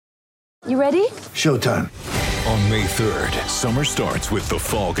You ready? Showtime. On May 3rd, summer starts with The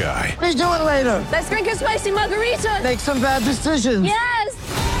Fall Guy. Let's do it later. Let's drink a spicy margarita. Make some bad decisions. Yes!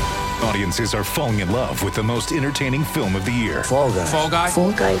 Audiences are falling in love with the most entertaining film of the year. Fall Guy. Fall Guy?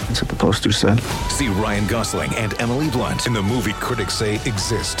 Fall Guy. That's what the poster said. See Ryan Gosling and Emily Blunt in the movie critics say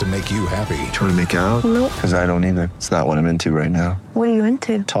exists to make you happy. Trying to make it out? Nope. Because I don't either. It's not what I'm into right now. What are you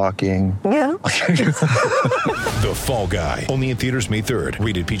into? Talking. Yeah. The Fall Guy. Only in theaters May 3rd.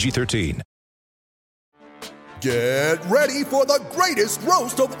 Rated PG-13. Get ready for the greatest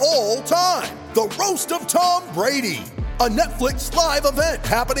roast of all time. The Roast of Tom Brady. A Netflix live event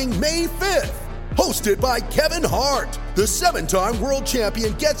happening May 5th. Hosted by Kevin Hart. The 7-time world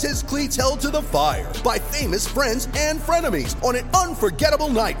champion gets his cleats held to the fire by famous friends and frenemies on an unforgettable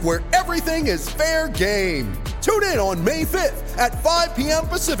night where everything is fair game. Tune in on May 5th at 5 p.m.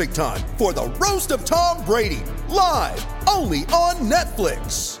 Pacific time for the Roast of Tom Brady. Live only on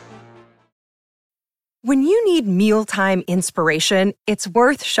Netflix. When you need mealtime inspiration, it's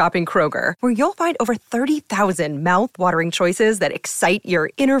worth shopping Kroger, where you'll find over 30,000 mouth-watering choices that excite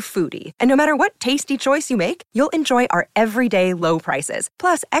your inner foodie. And no matter what tasty choice you make, you'll enjoy our everyday low prices,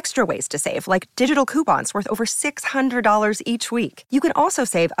 plus extra ways to save, like digital coupons worth over $600 each week. You can also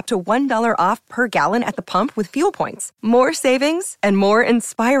save up to $1 off per gallon at the pump with fuel points. More savings and more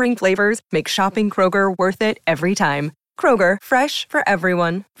inspiring flavors make shopping Kroger worth it every time. Kroger, fresh for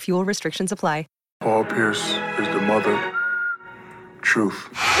everyone. Fuel restrictions apply. Paul Pierce is the mother. Truth.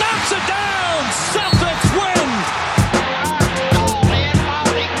 Knocks it down! Celtics win!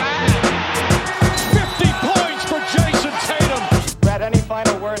 50 points for Jason Tatum. Brad, any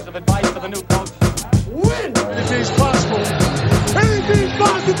final words of advice for the new coach? Win! Anything's possible. Anything's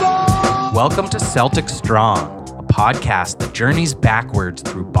possible! Welcome to Celtics Strong, a podcast that journeys backwards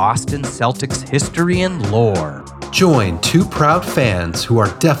through Boston Celtics history and lore. Join two proud fans who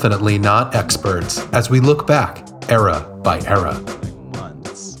are definitely not experts as we look back, era by era.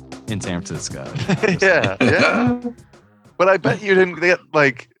 Months in San Francisco. yeah. But I bet you didn't get,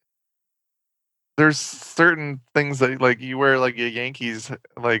 like, there's certain things that, like, you wear, like, a Yankees,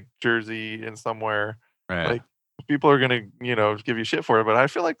 like, jersey in somewhere. Right. Like, people are going to, give you shit for it. But I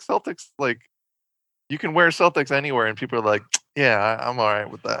feel like Celtics, like, you can wear Celtics anywhere and people are like, yeah, I'm all right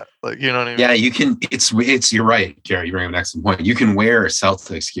with that. Like, you know what I mean? Yeah, you can. It's you're right, Gary. You bring up an excellent point. You can wear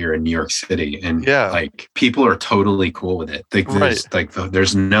Celtics gear in New York City, and like people are totally cool with it. Like,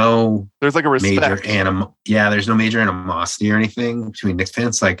 there's no like a respect. There's no major animosity or anything between Knicks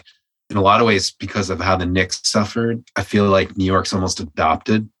fans. Like, in a lot of ways, because of how the Knicks suffered, I feel like New York's almost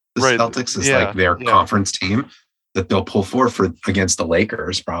adopted the Celtics as like their conference team that they'll pull for against the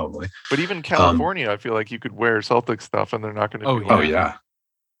Lakers, probably. But even California, I feel like you could wear Celtic stuff and they're not going to. Oh yeah,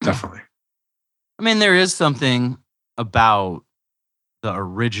 definitely. I mean, there is something about the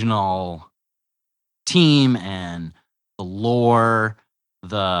original team and the lore,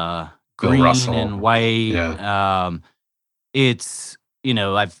 the green and white. Yeah. It's,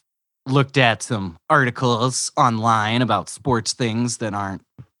 I've looked at some articles online about sports things that aren't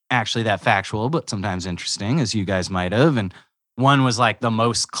actually that factual, but sometimes interesting, as you guys might have. And one was like the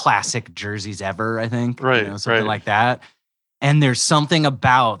most classic jerseys ever, I think. Right. Something like that. And there's something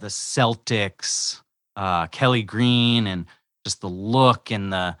about the Celtics, Kelly Green, and just the look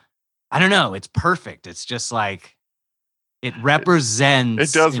and I don't know, it's perfect. It's just like, it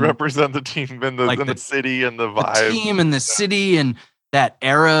represents. It does represent the team and the city and the vibe. The team and the city and that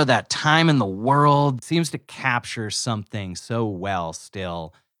era, that time in the world seems to capture something so well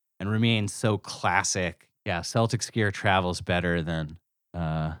still. And remains so classic. Yeah, Celtics gear travels better than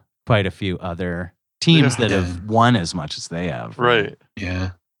quite a few other teams that have won as much as they have. Right.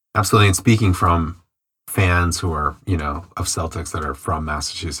 Yeah. Absolutely. And speaking from fans who are, of Celtics that are from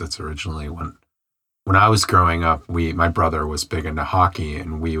Massachusetts originally, when I was growing up, my brother was big into hockey,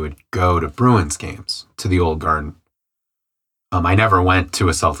 and we would go to Bruins games to the Old Garden. I never went to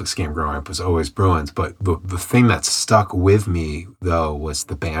a Celtics game growing up. It was always Bruins. But the thing that stuck with me, though, was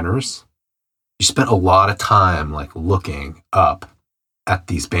the banners. You spent a lot of time, like, looking up at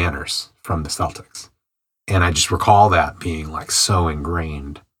these banners from the Celtics. And I just recall that being, like, so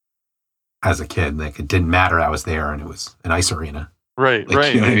ingrained as a kid. Like, it didn't matter I was there, and it was an ice arena. Right, like,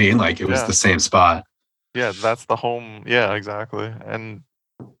 right. You know what I mean? Like, it was the same spot. Yeah, that's the home. Yeah, exactly. And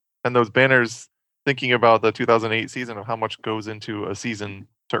those banners... Thinking about the 2008 season of how much goes into a season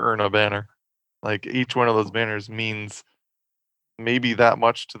to earn a banner. Like, each one of those banners means maybe that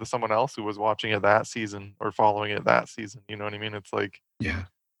much to someone else who was watching it that season or following it that season. You know what I mean? It's like, yeah.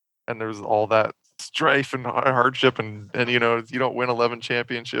 And there's all that strife and hardship and you don't win 11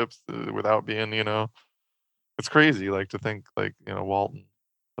 championships without being, it's crazy. Like, to think, like, Walton,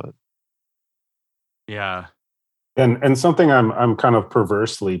 but Yeah. And something I'm kind of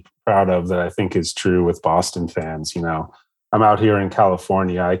perversely proud of that I think is true with Boston fans. You know, I'm out here in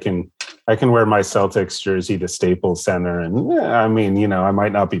California. I can wear my Celtics jersey to Staples Center, and I mean, you know, I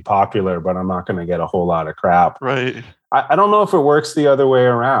might not be popular, but I'm not going to get a whole lot of crap. Right. I don't know if it works the other way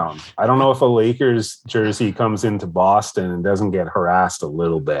around. I don't know if a Lakers jersey comes into Boston and doesn't get harassed a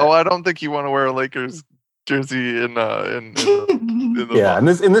little bit. Oh, I don't think you want to wear a Lakers jersey in the yeah, and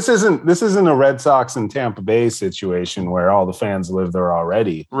this isn't a Red Sox and Tampa Bay situation where all the fans live there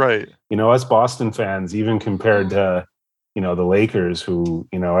already. Right. You know, as Boston fans, even compared to, you know, the Lakers, who,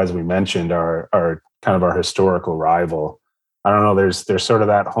 you know, as we mentioned, are kind of our historical rival. I don't know. There's sort of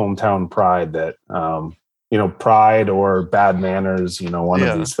that hometown pride that, you know, pride or bad manners, you know, one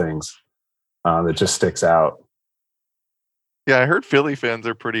of these things that just sticks out. Yeah, I heard Philly fans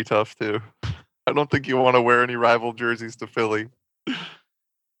are pretty tough too. I don't think you want to wear any rival jerseys to Philly.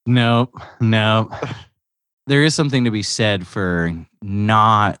 No. There is something to be said for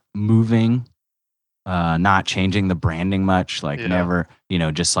not moving, not changing the branding much. Like never, you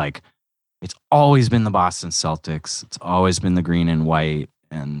know, just like it's always been the Boston Celtics. It's always been the green and white,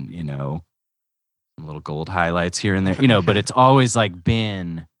 and you know, some little gold highlights here and there. You know, but it's always like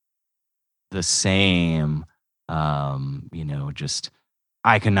been the same. You know, just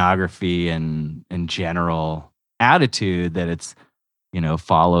iconography and general attitude that it's, you know,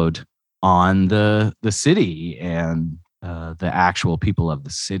 followed on the city and the actual people of the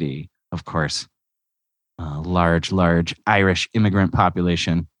city. Of course, large Irish immigrant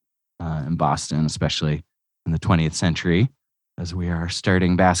population in Boston, especially in the 20th century, as we are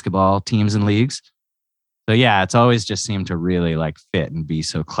starting basketball teams and leagues. So yeah, it's always just seemed to really like fit and be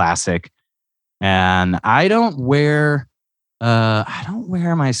so classic. And I don't wear my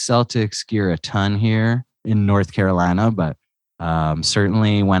Celtics gear a ton here in North Carolina, but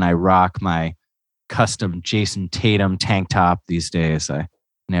certainly when I rock my custom Jason Tatum tank top these days, I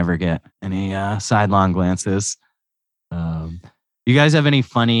never get any sidelong glances. You guys have any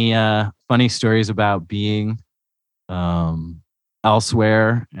funny stories about being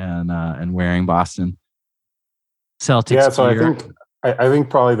elsewhere and wearing Boston Celtics gear? Yeah, so I think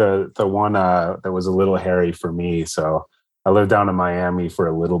probably the one that was a little hairy for me. So I lived down in Miami for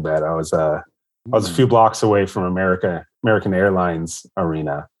a little bit. I was a few blocks away from American Airlines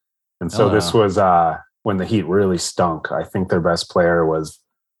Arena. And so this was when the Heat really stunk. I think their best player was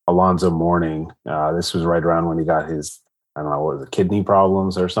Alonzo Mourning. This was right around when he got his, I don't know, what was it, kidney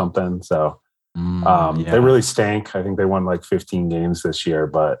problems or something. So they really stank. I think they won like 15 games this year,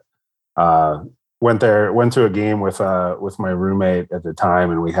 but went to a game with my roommate at the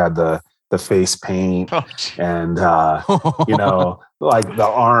time, and we had the face paint and you know, like the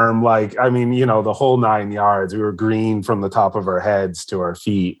arm, like, I mean, you know, the whole 9 yards. We were green from the top of our heads to our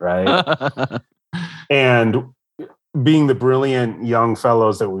feet, right? And being the brilliant young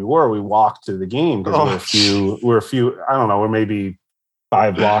fellows that we were, we walked to the game because we're a few, I don't know, we're maybe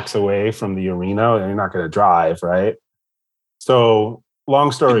 5 blocks away from the arena, and you're not going to drive, right? So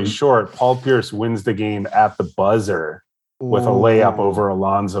long story short, Paul Pierce wins the game at the buzzer with a layup over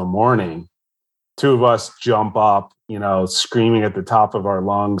Alonzo Mourning. 2 of us jump up, you know, screaming at the top of our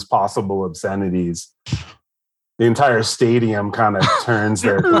lungs, possible obscenities. The entire stadium kind of turns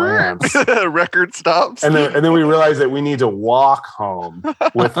their glance. Record stops. And then we realize that we need to walk home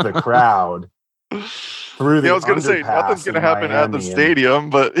with the crowd through the I was going to say, nothing's going to happen at the stadium,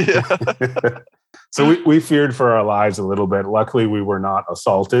 but yeah. So we feared for our lives a little bit. Luckily, we were not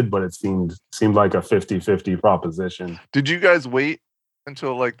assaulted, but it seemed like a 50-50 proposition. Did you guys wait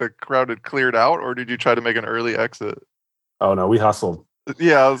until like the crowd had cleared out, or did you try to make an early exit? Oh, no, we hustled.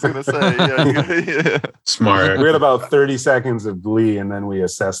 Yeah, I was going to say. Yeah. Smart. We had about 30 seconds of glee, and then we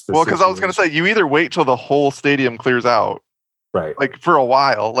assessed the situation. Because I was going to say, you either wait till the whole stadium clears out. Right. Like for a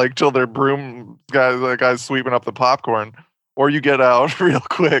while, like till their broom guys sweeping up the popcorn, or you get out real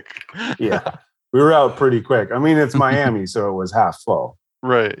quick. Yeah. We were out pretty quick. I mean, it's Miami, so it was half full.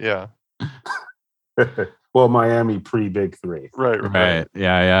 Right, yeah. Well, Miami pre-Big 3. Right.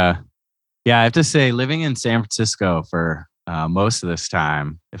 Yeah. I have to say, living in San Francisco for most of this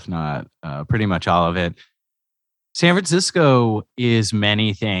time, if not pretty much all of it, San Francisco is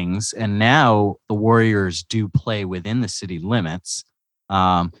many things, and now the Warriors do play within the city limits.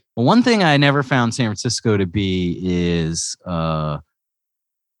 But one thing I never found San Francisco to be is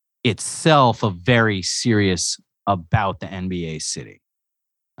itself a very serious about the NBA city.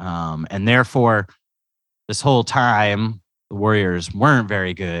 And therefore, this whole time, the Warriors weren't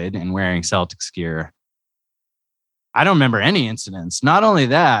very good in wearing Celtics gear. I don't remember any incidents. Not only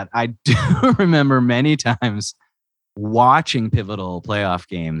that, I do remember many times watching pivotal playoff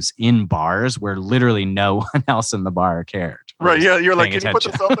games in bars where literally no one else in the bar cared. Right, yeah, you're like, can you put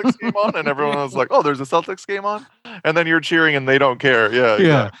the Celtics game on? And everyone was like, oh, there's a Celtics game on? And then you're cheering and they don't care. Yeah,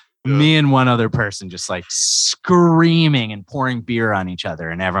 exactly. Me and one other person just like screaming and pouring beer on each other,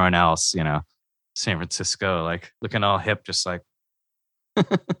 and everyone else, San Francisco, like looking all hip, just like,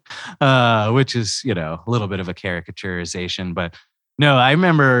 which is, a little bit of a caricaturization. But no, I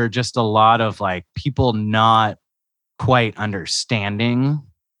remember just a lot of like people not quite understanding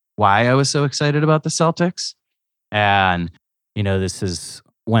why I was so excited about the Celtics. And, this is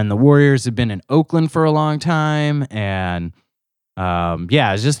when the Warriors had been in Oakland for a long time. And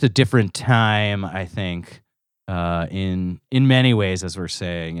it's just a different time, I think, in many ways, as we're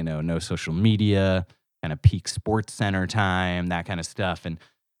saying, no social media, kind of peak Sports Center time, that kind of stuff. And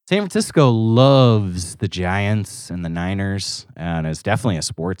San Francisco loves the Giants and the Niners, and it's definitely a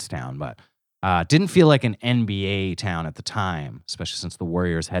sports town, but didn't feel like an NBA town at the time, especially since the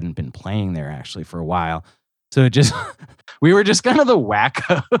Warriors hadn't been playing there actually for a while. So it just, we were just kind of the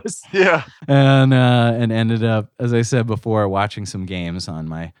wackos. Yeah. And ended up, as I said before, watching some games on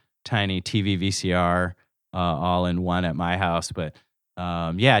my tiny TV VCR, all in one at my house. But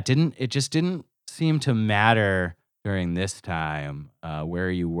it just didn't seem to matter during this time where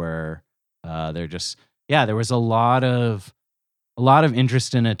you were. There was a lot of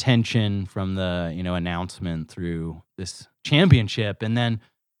interest and attention from the announcement through this championship, and then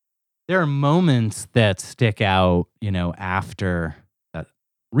there are moments that stick out, after that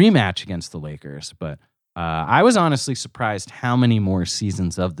rematch against the Lakers. But I was honestly surprised how many more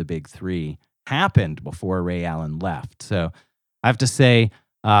seasons of the Big Three happened before Ray Allen left. So I have to say,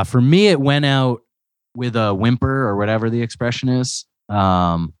 for me, it went out with a whimper, or whatever the expression is.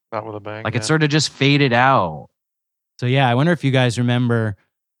 Not with a bang. Like it sort of just faded out. So yeah, I wonder if you guys remember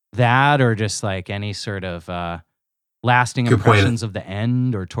that, or just like any sort of lasting impressions of the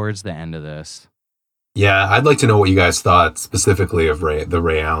end or towards the end of this. Yeah, I'd like to know what you guys thought specifically of the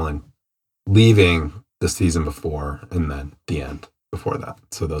Ray Allen leaving the season before and then the end before that.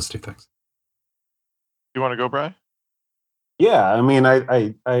 So those two things. You want to go, Bri? Yeah, I mean,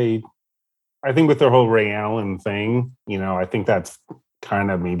 I think with the whole Ray Allen thing, I think that's kind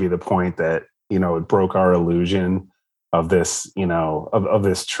of maybe the point that, it broke our illusion of this, of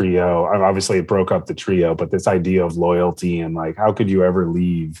this trio. Obviously it broke up the trio, but this idea of loyalty and like, how could you ever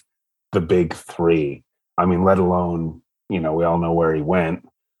leave the Big Three? I mean, let alone, we all know where he went.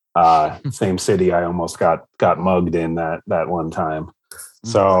 Same city I almost got mugged in that one time.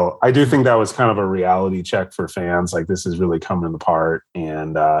 So I do think that was kind of a reality check for fans. Like, this is really coming apart.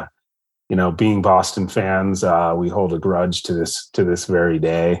 And, being Boston fans, we hold a grudge to this very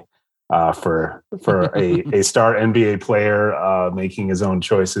day. For a star NBA player making his own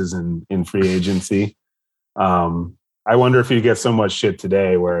choices in free agency. I wonder if you get so much shit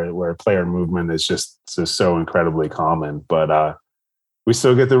today where player movement is just so incredibly common. But we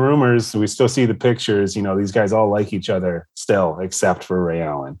still get the rumors. We still see the pictures. These guys all like each other still, except for Ray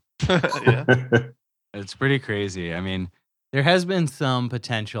Allen. It's pretty crazy. I mean, there has been some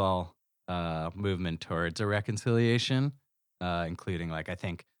potential movement towards a reconciliation, including, like, I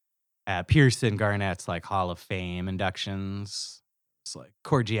think, Pearson Garnett's like Hall of Fame inductions. It's like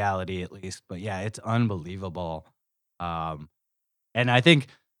cordiality at least, but yeah, it's unbelievable. And I think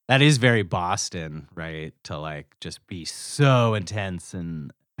that is very Boston, right? To like just be so intense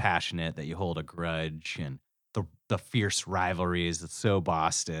and passionate that you hold a grudge, and the fierce rivalries. It's so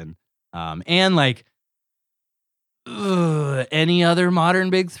Boston. And like any other modern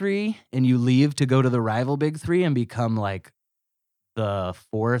Big Three, and you leave to go to the rival Big Three and become like the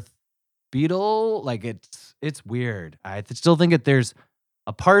fourth Beatle, like it's weird. I still think there's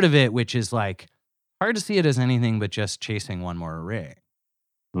a part of it which is like hard to see it as anything but just chasing one more ring,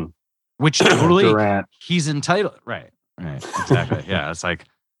 which totally Durant. He's entitled. Right, exactly. Yeah, it's like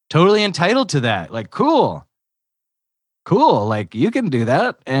totally entitled to that. Like, cool. Like, you can do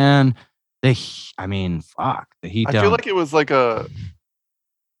that. And the Heat. I feel like it was like it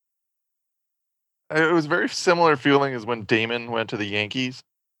was very similar feeling as when Damon went to the Yankees.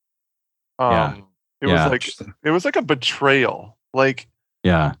 It was like a betrayal. Like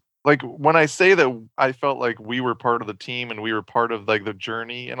when I say that I felt like we were part of the team and we were part of like the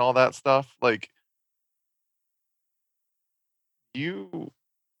journey and all that stuff, like he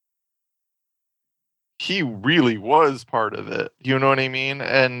really was part of it. You know what I mean?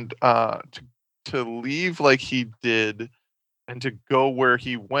 And to leave like he did and to go where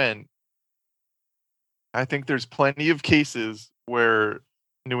he went, I think there's plenty of cases where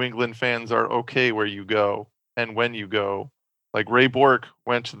New England fans are okay where you go and when you go. Like Ray Bourque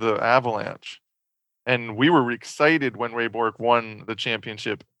went to the Avalanche. And we were excited when Ray Bourque won the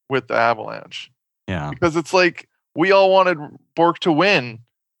championship with the Avalanche. Yeah. Because it's like, we all wanted Bourque to win.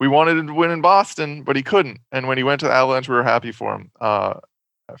 We wanted him to win in Boston, but he couldn't. And when he went to the Avalanche, we were happy for him.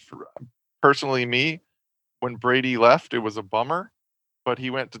 Personally, me, when Brady left, it was a bummer. But he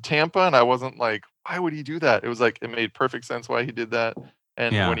went to Tampa, and I wasn't like, why would he do that? It was like, it made perfect sense why he did that.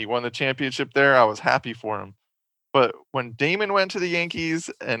 And when he won the championship there, I was happy for him. But when Damon went to the Yankees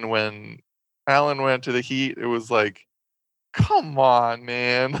and when Allen went to the Heat, it was like, come on,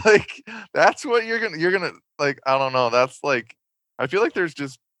 man. Like, that's what you're gonna like, I don't know. That's like, I feel like there's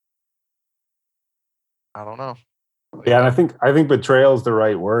just, I don't know. Yeah, and I think betrayal is the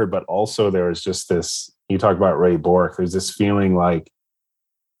right word, but also there was just this, you talk about Ray Bourque, there's this feeling like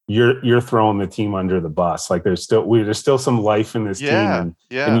you're throwing the team under the bus. Like there's still some life in this team,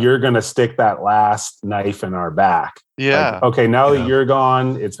 and you're gonna stick that last knife in our back. Yeah. Like, okay, now that you're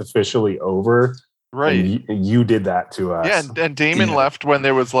gone, it's officially over. Right. You did that to us. Yeah, and Damon left when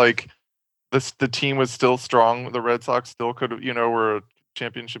there was like the team was still strong. The Red Sox still could have, were a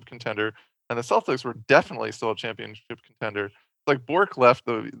championship contender, and the Celtics were definitely still a championship contender. Like Bourque left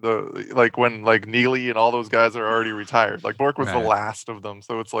the like when like Neely and all those guys are already retired. Like Bourque was the last of them.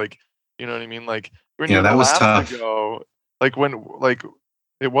 So it's like, you know what I mean? Like when you're that the was last tough. to go, like when like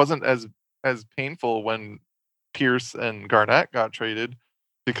it wasn't as painful when Pierce and Garnett got traded,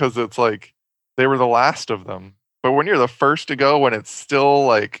 because it's like they were the last of them. But when you're the first to go, when it's still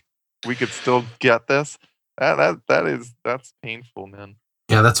like we could still get this, that's painful, man.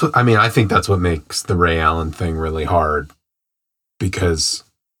 Yeah, that's what I mean. I think that's what makes the Ray Allen thing really hard. Because,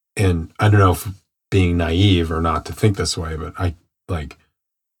 and I don't know if being naive or not to think this way, but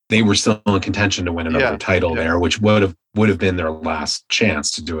they were still in contention to win another title there, which would have been their last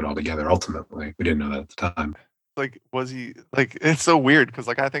chance to do it all together. Ultimately, we didn't know that at the time. Like, was he like? It's so weird because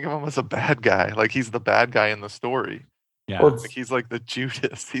like I think of him as a bad guy. Like he's the bad guy in the story. Yeah, like he's like the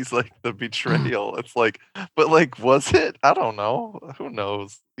Judas. He's like the betrayal. It's like, but like, was it? I don't know. Who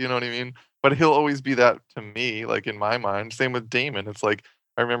knows? You know what I mean? But he'll always be that to me, like in my mind. Same with Damon. It's like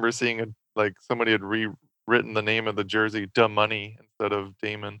I remember seeing like somebody had rewritten the name of the jersey "Da Money" instead of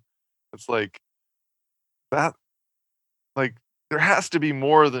Damon. It's like that. Like there has to be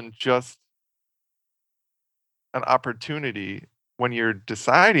more than just an opportunity when you're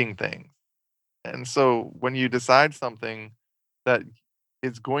deciding things. And so when you decide something that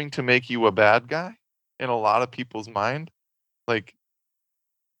is going to make you a bad guy in a lot of people's mind, like,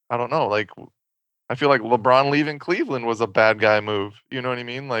 I don't know, like, I feel like LeBron leaving Cleveland was a bad guy move. You know what I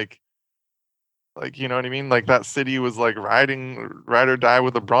mean? Like, you know what I mean? Like that city was like ride or die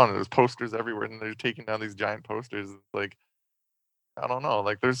with LeBron. There's posters everywhere and they're taking down these giant posters. It's like, I don't know,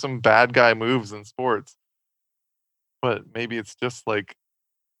 like there's some bad guy moves in sports, but maybe it's just like,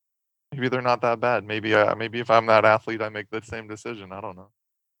 maybe they're not that bad. Maybe if I'm that athlete, I make the same decision. I don't know.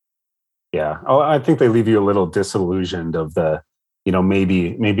 Yeah. Oh, I think they leave you a little disillusioned of the,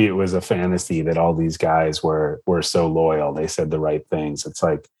 maybe it was a fantasy that all these guys were so loyal. They said the right things. It's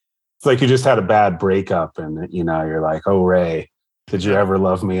like you just had a bad breakup and, you're like, oh, Ray, did you ever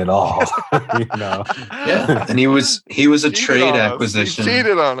love me at all? Yeah. And he was a trade acquisition. He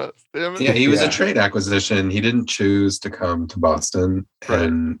cheated on us. Damn it. Yeah. He was a trade acquisition. He didn't choose to come to Boston. Right.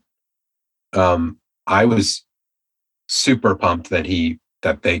 And, I was super pumped that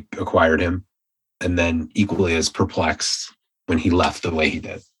they acquired him, and then equally as perplexed when he left the way he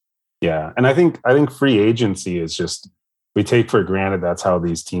did. Yeah. And I think free agency is just, we take for granted that's how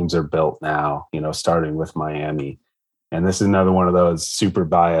these teams are built now, starting with Miami. And this is another one of those super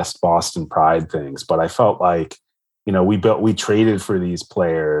biased Boston pride things. But I felt like, we traded for these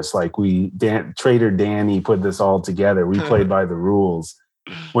players. Like Trader Danny put this all together. We played by the rules.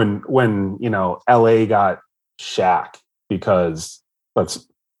 When LA got Shaq because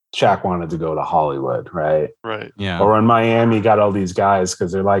Shaq wanted to go to Hollywood, right? Right. Yeah. Or when Miami got all these guys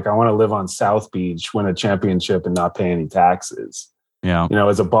because they're like, I want to live on South Beach, win a championship, and not pay any taxes. Yeah.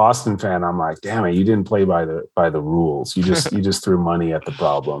 As a Boston fan, I'm like, damn it, you didn't play by the rules. You just threw money at the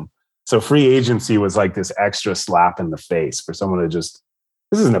problem. So free agency was like this extra slap in the face for someone to just,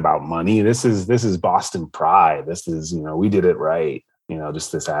 this isn't about money. This is Boston pride. This is, we did it right.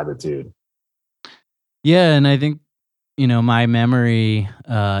 Just this attitude. Yeah. And I think, my memory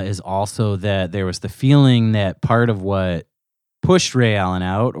is also that there was the feeling that part of what pushed Ray Allen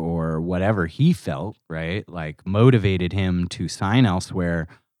out or whatever he felt, right, like motivated him to sign elsewhere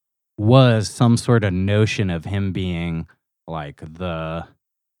was some sort of notion of him being like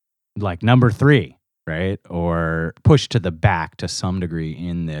number 3, right? Or pushed to the back to some degree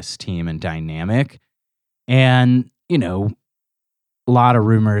in this team and dynamic. And, a lot of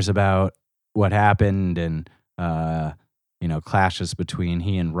rumors about what happened and, clashes between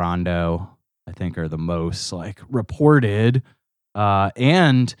he and Rondo, I think, are the most reported.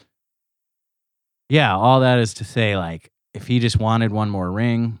 And yeah, all that is to say, if he just wanted one more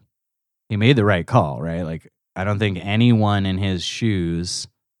ring, he made the right call, right? I don't think anyone in his shoes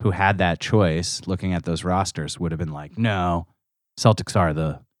who had that choice looking at those rosters would have been like, no, Celtics are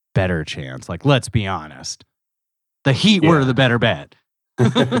the better chance. Let's be honest. The Heat were the better bet.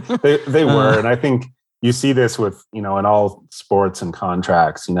 they were. And I think you see this with, in all sports and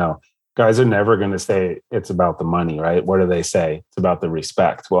contracts, guys are never going to say it's about the money, right? What do they say? It's about the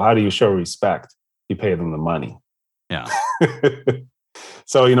respect. Well, how do you show respect? You pay them the money. Yeah.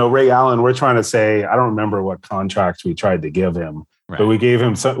 So, Ray Allen, we're trying to say, I don't remember what contract we tried to give him, but we gave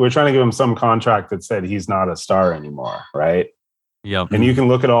him we're trying to give him some contract that said he's not a star anymore, right? Yep. And you can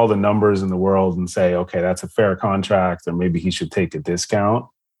look at all the numbers in the world and say, okay, that's a fair contract, or maybe he should take a discount.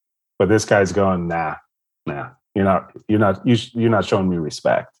 But this guy's going, nah, you're not showing me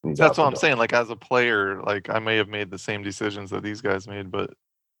respect. That's what I'm saying. As a player, I may have made the same decisions that these guys made, but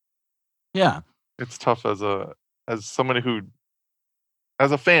yeah, it's tough as somebody who,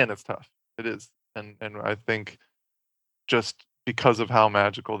 as a fan, it's tough. It is, and I think just because of how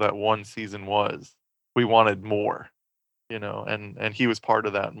magical that one season was, we wanted more, and he was part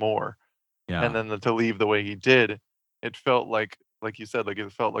of that more. Yeah. And then to leave the way he did, it felt like you said,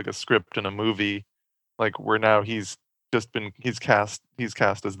 it felt like a script in a movie, where now he's cast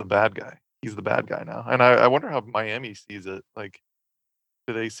as the bad guy. He's the bad guy now. And I wonder how Miami sees it.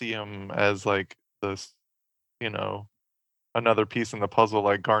 Do they see him as this, another piece in the puzzle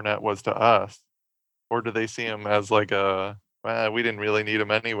like Garnett was to us? Or do they see him as we didn't really need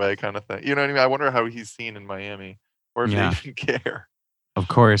him anyway kind of thing? You know what I mean? I wonder how he's seen in Miami, or if they even care. Of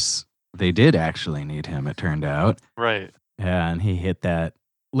course, they did actually need him, it turned out. Right. Yeah, and he hit that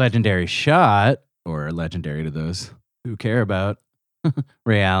legendary shot, or legendary to those who care about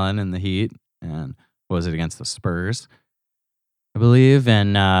Ray Allen and the Heat. And was it against the Spurs, I believe?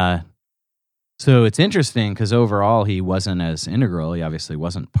 And so it's interesting because overall he wasn't as integral. He obviously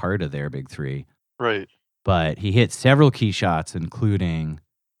wasn't part of their big three. Right. But he hit several key shots, including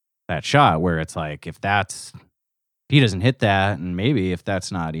that shot where it's if he doesn't hit that, and maybe if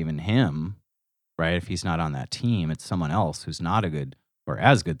that's not even him, right? If he's not on that team, it's someone else who's not a good or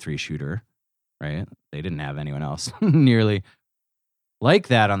as good three shooter, right? They didn't have anyone else nearly like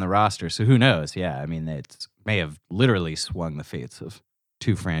that on the roster. So who knows? Yeah, I mean, it may have literally swung the fates of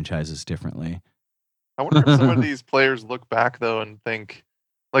two franchises differently. I wonder if some of these players look back though and think,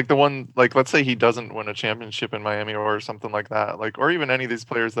 the one, let's say he doesn't win a championship in Miami or something like that, or even any of these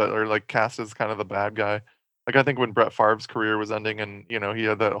players that are cast as kind of the bad guy. I think when Brett Favre's career was ending, and he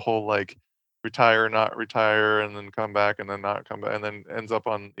had that whole retire, not retire, and then come back, and then not come back, and then ends up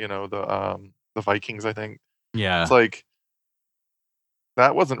on the Vikings. I think. Yeah. It's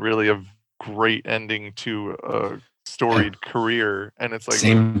that wasn't really a great ending to a storied career, and it's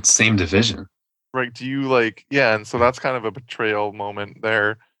same division. Right. Do you and so that's kind of a betrayal moment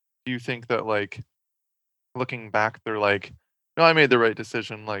there. Do you think that looking back, they're no, I made the right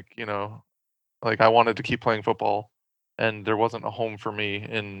decision. I wanted to keep playing football, and there wasn't a home for me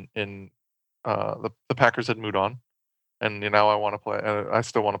in the Packers had moved on, and now I want to play. I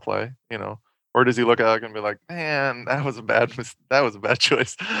still want to play. Or does he look at it and be like, man, that was a bad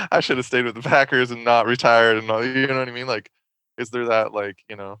choice. I should have stayed with the Packers and not retired, and all, you know what I mean? Is there that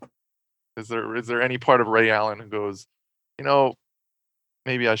is there any part of Ray Allen who goes,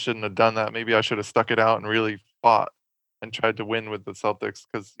 maybe I shouldn't have done that. Maybe I should have stuck it out and really fought and tried to win with the Celtics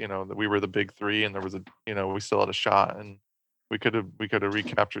because we were the big three, and there was we still had a shot, and we could have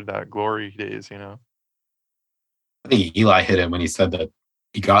recaptured that glory days. I think Eli hit it when he said that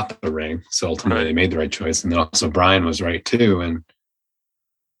he got the ring, so ultimately they made the right choice, and then also Brian was right too. And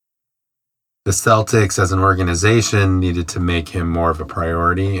the Celtics as an organization needed to make him more of a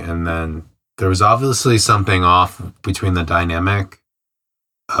priority, and then there was obviously something off between the dynamic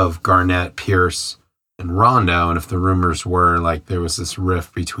of Garnett, Pierce, and Rondo. And if the rumors were there was this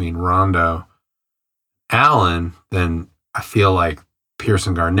rift between Rondo, Allen, then I feel like Pierce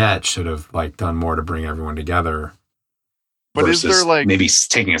and Garnett should have done more to bring everyone together. But is there maybe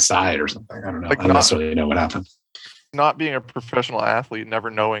taking a side or something? I don't know. I don't necessarily know what happened. Not being a professional athlete, never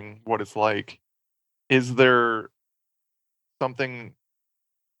knowing what it's like, is there something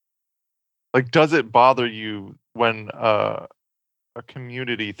does it bother you when a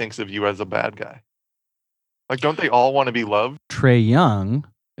community thinks of you as a bad guy? Don't they all want to be loved? Trae Young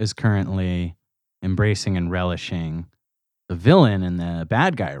is currently embracing and relishing the villain in the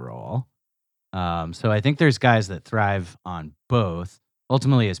bad guy role. So I think there's guys that thrive on both.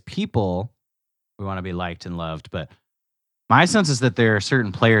 Ultimately, as people, We want to be liked and loved. But my sense is that there are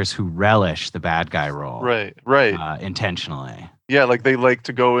certain players who relish the bad guy role. Right. Intentionally. Yeah, like they like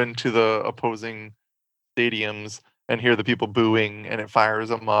to go into the opposing stadiums and hear the people booing, and it fires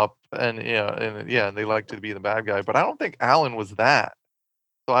them up. And they like to be the bad guy. But I don't think Allen was that.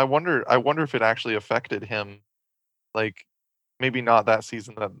 So I wonder if it actually affected him, like maybe not that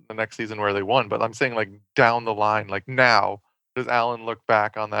season, the next season where they won, but I'm saying like down the line, like now, does Allen look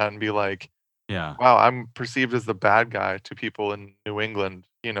back on that and be like, yeah, wow, I'm perceived as the bad guy to people in New England,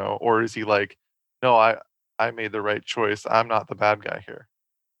 or is he like, no, I made the right choice. I'm not the bad guy here.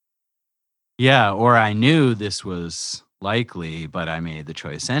 Yeah, or I knew this was likely, but I made the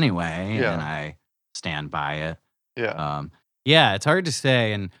choice anyway, and I stand by it. Yeah. Yeah, it's hard to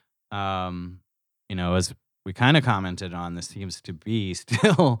say. And, as we kind of commented on, this seems to be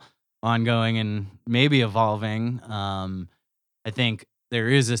still ongoing and maybe evolving. I think there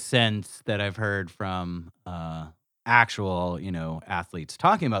is a sense that I've heard from actual, athletes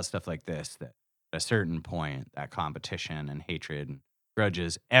talking about stuff like this, that at a certain point, that competition and hatred and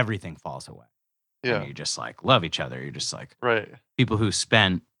grudges, everything falls away. Yeah. And you just like love each other. You're just like people who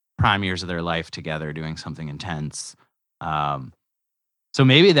spent prime years of their life together doing something intense. So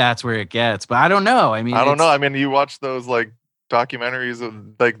maybe that's where it gets, but I don't know. I don't know. I mean, you watch those like documentaries of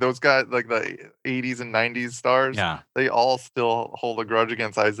like those guys, like the 80s and 90s stars. Yeah. They all still hold a grudge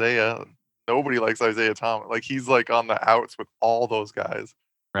against Isaiah. Nobody likes Isaiah Thomas. Like he's like on the outs with all those guys.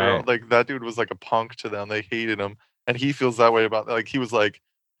 Right. Like that dude was like a punk to them. They hated him, and he feels that way about. Like he was like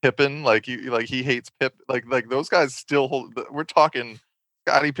Pippen. Like he hates Pip. Like those guys still hold. We're talking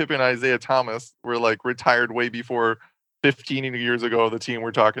Scottie Pippen, Isaiah Thomas were like retired way before 15 years ago. The team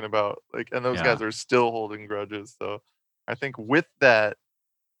we're talking about, like, and those guys are still holding grudges. So I think with that,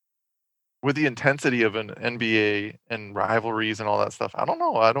 with the intensity of an NBA and rivalries and all that stuff, I don't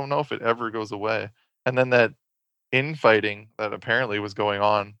know if it ever goes away. And then that infighting that apparently was going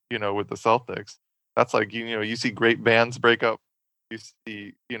on, with the Celtics, that's like, you see great bands break up. You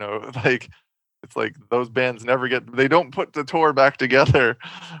see, like, it's like those bands they don't put the tour back together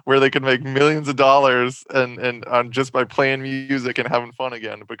where they can make millions of dollars and on just by playing music and having fun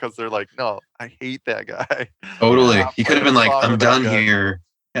again, because they're like, no, I hate that guy. Totally. He could have been like, I'm done here.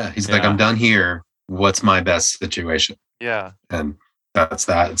 Yeah. He's like, I'm done here. What's my best situation? Yeah. And that's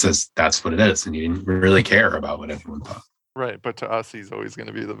that. It says that's what it is. And he didn't really care about what everyone thought. Right. But to us, he's always going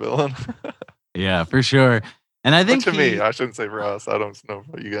to be the villain. Yeah, for sure. And I think me, I shouldn't say for us. I don't know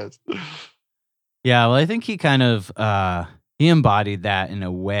about you guys. Yeah, well, I think he kind of he embodied that in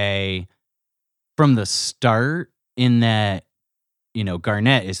a way from the start, in that,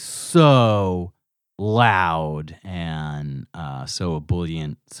 Garnett is so loud and so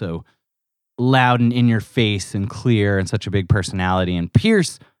ebullient, so loud and in your face and clear, and such a big personality. And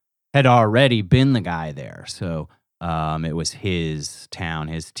Pierce had already been the guy there. So it was his town,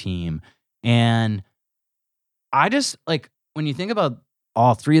 his team. And I just, like, when you think about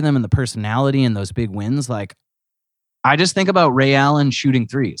all three of them and the personality and those big wins, like, I just think about Ray Allen shooting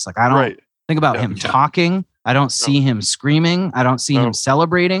threes. Like, I don't think about him talking. I don't see him screaming. I don't see him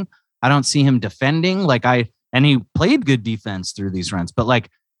celebrating. I don't see him defending. And he played good defense through these runs, but like,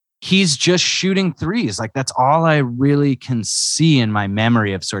 he's just shooting threes. Like, that's all I really can see in my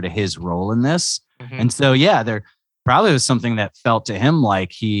memory of sort of his role in this. Mm-hmm. And so, yeah, there probably was something that felt to him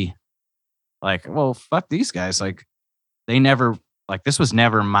like well, fuck these guys. Like, they never, like, this was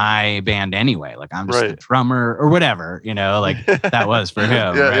never my band anyway. Like, I'm just a drummer or whatever, like that was for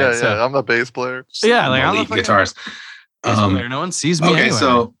him. Yeah. I'm the bass player. Yeah. Like, I'm the guitarist. No one sees me. Okay. Anyway.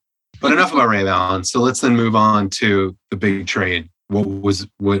 So, but enough about Ray Allen. So let's then move on to the big trade. Where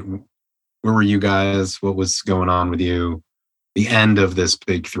were you guys? What was going on with you? The end of this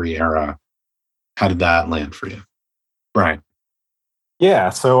big three era. How did that land for you, Brian?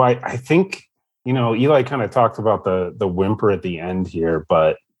 Yeah. So I think, Eli kind of talked about the whimper at the end here,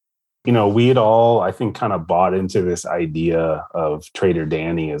 but, we had all, I think, kind of bought into this idea of Trader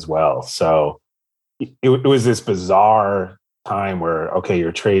Danny as well. So it was this bizarre time where, okay,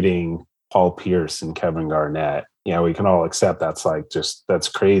 you're trading Paul Pierce and Kevin Garnett. Yeah, we can all accept that's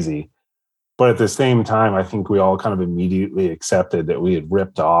crazy. But at the same time, I think we all kind of immediately accepted that we had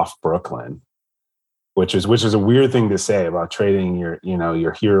ripped off Brooklyn, which is a weird thing to say about trading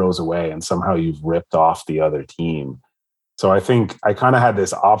your heroes away and somehow you've ripped off the other team. So I think I kind of had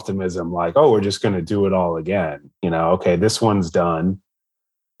this optimism, like, oh, we're just going to do it all again. Okay, this one's done.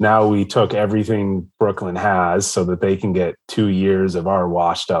 Now we took everything Brooklyn has so that they can get 2 years of our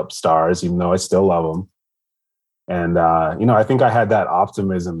washed up stars, even though I still love them. And, I think I had that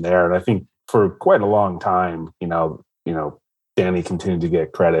optimism there. And I think for quite a long time, Danny continued to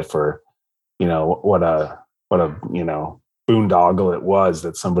get credit for, what a boondoggle it was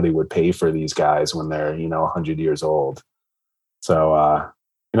that somebody would pay for these guys when they're 100 years old. So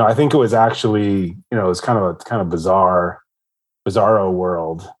I think it was actually it was kind of bizarro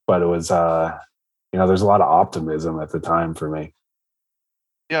world, but it was there's a lot of optimism at the time for me.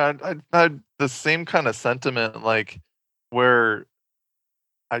 Yeah, I had the same kind of sentiment, like where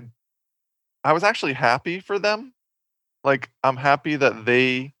I was actually happy for them. Like, I'm happy that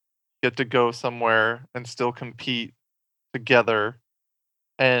they get to go somewhere and still compete together,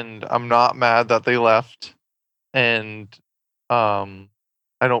 and I'm not mad that they left, and I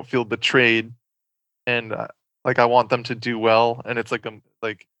don't feel betrayed, and I want them to do well, and it's it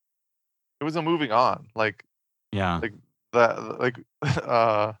was a moving on,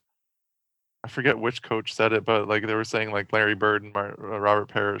 I forget which coach said it, but they were saying Larry Bird and Robert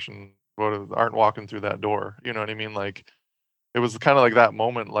Parrish and aren't walking through that door. You know what I mean? It was kind of that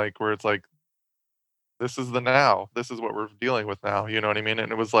moment, where it's this is the now. This is what we're dealing with now. You know what I mean?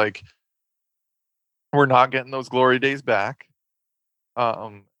 And it was we're not getting those glory days back.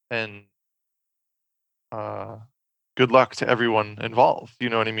 And good luck to everyone involved. You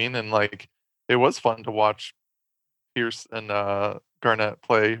know what I mean? And it was fun to watch Pierce and Garnett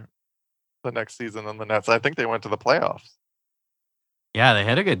play the next season on the Nets. I think they went to the playoffs. Yeah, they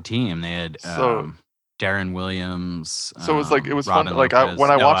had a good team. They had Darren Williams. So it was Robin fun. Lopez. When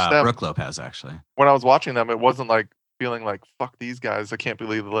I watched them, Brooke Lopez actually. When I was watching them, it wasn't feeling fuck these guys. I can't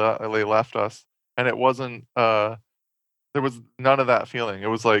believe they left us. And it wasn't. There was none of that feeling. It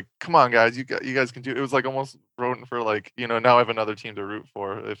was come on, guys, you guys can do. It was almost rooting for now I have another team to root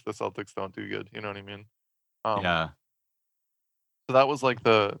for if the Celtics don't do good. You know what I mean? Yeah. So that was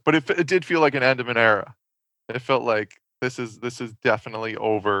but it did feel like an end of an era. It felt like this is definitely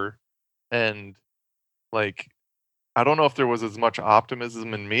over, and I don't know if there was as much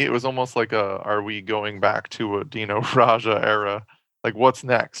optimism in me. It was almost are we going back to a Dino Raja era? What's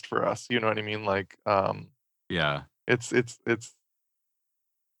next for us? You know what I mean? Yeah. It's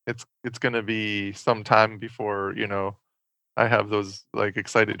gonna be some time before I have those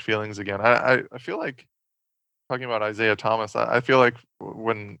excited feelings again. I feel talking about Isaiah Thomas. I feel like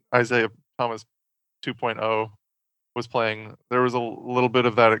when Isaiah Thomas 2.0 was playing, there was a little bit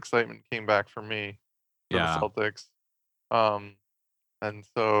of that excitement came back for me for the Celtics. And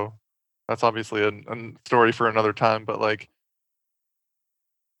so that's obviously a story for another time. But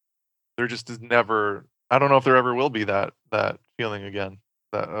there just is never. I don't know if there ever will be that feeling again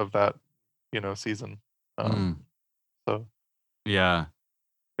that season. So yeah,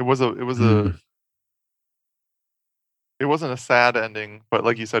 it wasn't a sad ending, but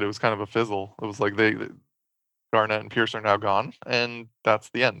like you said, it was kind of a fizzle. It was Garnett and Pierce are now gone, and that's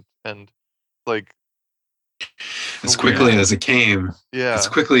the end. And as quickly as it came, yeah, as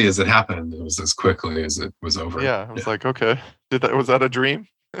quickly as it happened, it was as quickly as it was over. Yeah, it was okay. Was that a dream?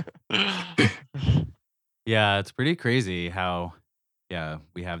 Yeah, it's pretty crazy how,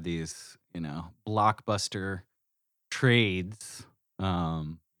 we have these, blockbuster trades.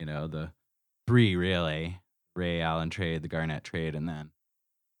 The three really: Ray Allen trade, the Garnett trade, and then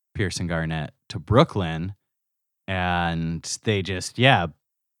Pierce and Garnett to Brooklyn, and they just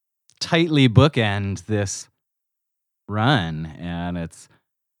tightly bookend this run, and it's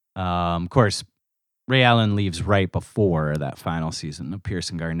of course Ray Allen leaves right before that final season of Pierce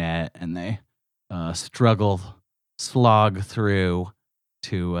and Garnett, and they slog through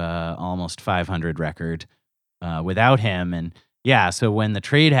to almost 500 record without him. And so when the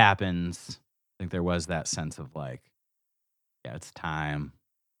trade happens, I think there was that sense of it's time,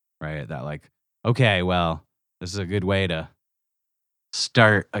 right? That okay, well, this is a good way to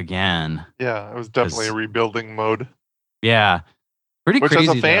start again. Yeah, it was definitely a rebuilding mode. Yeah, pretty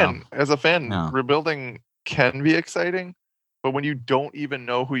crazy. As a fan, rebuilding can be exciting, but when you don't even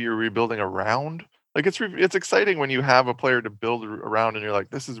know who you're rebuilding around, it's exciting when you have a player to build around, and you're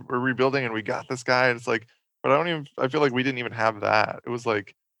we're rebuilding, and we got this guy, and it's but I feel like we didn't even have that. It was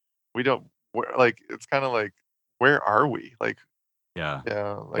we don't. It's kind of where are we? Yeah.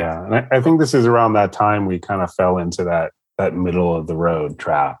 And I think this is around that time we kind of fell into that middle of the road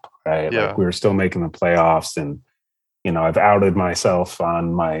trap, right? Yeah. We were still making the playoffs, and I've outed myself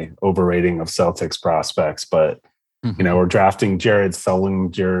on my overrating of Celtics prospects, but we're drafting Jared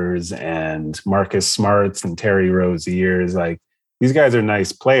Sullingers and Marcus Smarts and Terry Roziers. These guys are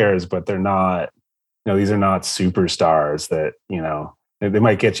nice players, but they're not. These are not superstars that they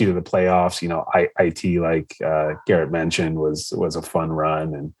might get you to the playoffs. IT, Garrett mentioned, was a fun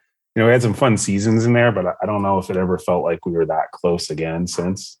run, and we had some fun seasons in there. But I don't know if it ever felt like we were that close again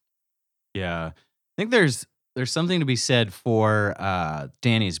since. Yeah, I think there's there's something to be said for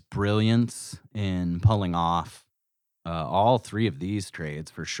Danny's brilliance in pulling off all three of these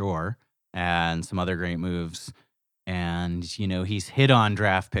trades for sure, and some other great moves. And, he's hit on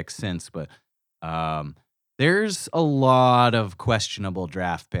draft picks since, but there's a lot of questionable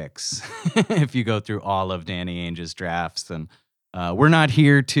draft picks if you go through all of Danny Ainge's drafts. And we're not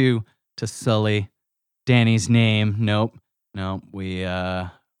here to sully Danny's name. Nope. We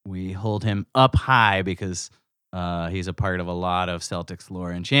hold him up high because he's a part of a lot of Celtics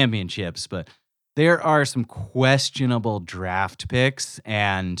lore and championships. But there are some questionable draft picks.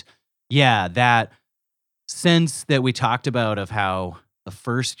 And yeah, that sense that we talked about of how the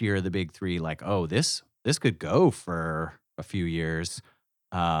first year of the big three, like, oh, this could go for a few years.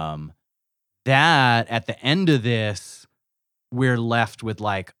 That at the end of this, we're left with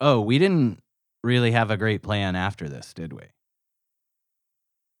like, oh, we didn't really have a great plan after this, did we?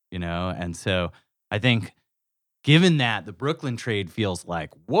 And so I think given that, the Brooklyn trade feels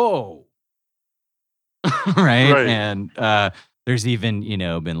like, whoa, right? And there's even,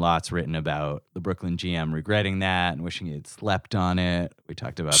 been lots written about the Brooklyn GM regretting that and wishing he had slept on it. We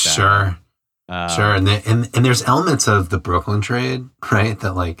talked about that. Sure. Sure. And there's elements of the Brooklyn trade, right,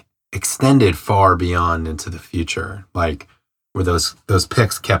 that like extended far beyond into the future, like where those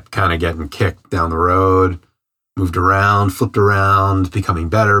picks kept kind of getting kicked down the road, moved around, flipped around, becoming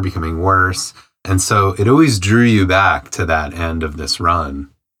better, becoming worse. And so it always drew you back to that end of this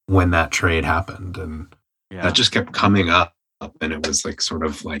run when that trade happened. And that just kept coming up, and it was like sort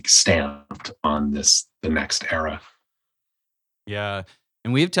of like stamped on the next era. Yeah.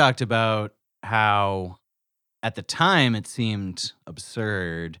 And we've talked about how at the time it seemed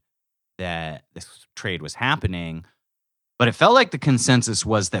absurd that this trade was happening, but it felt like the consensus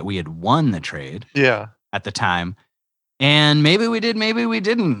was that we had won the trade at the time. And maybe we did, maybe we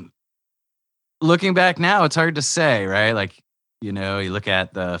didn't. Looking back now, it's hard to say, right? Like, you look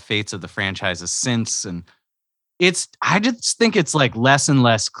at the fates of the franchises since, and I just think it's like less and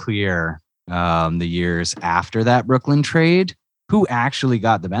less clear the years after that Brooklyn trade who actually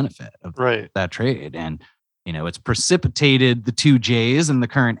got the benefit of that trade. And, it's precipitated the two J's in the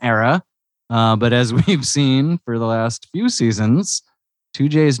current era. But as we've seen for the last few seasons, two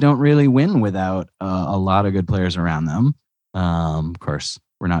J's don't really win without a lot of good players around them. Of course,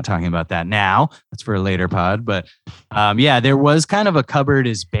 we're not talking about that now. That's for a later pod. But there was kind of a cupboard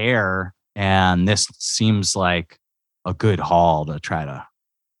is bare. And this seems like a good haul to try to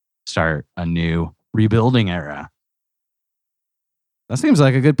start a new rebuilding era. That seems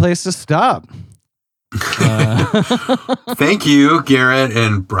like a good place to stop. Thank you, Garrett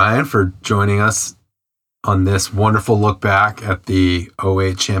and Brian, for joining us on this wonderful look back at the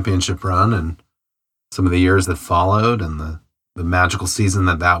 2008 championship run and some of the years that followed and the magical season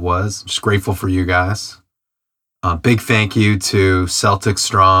that was. Just grateful for you guys. Big thank you to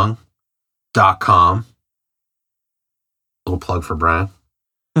CelticStrong.com. Little plug for Brian.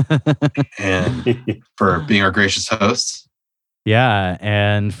 And for being our gracious hosts. Yeah,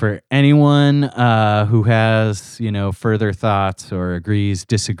 and for anyone who has, further thoughts or agrees,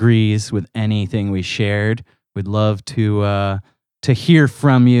 disagrees with anything we shared, we'd love to hear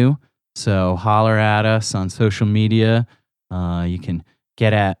from you. So holler at us on social media. You can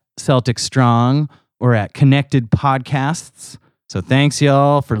get at Celtic Strong or at Connected Podcasts. So thanks,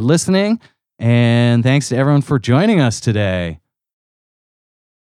 y'all, for listening, and thanks to everyone for joining us today.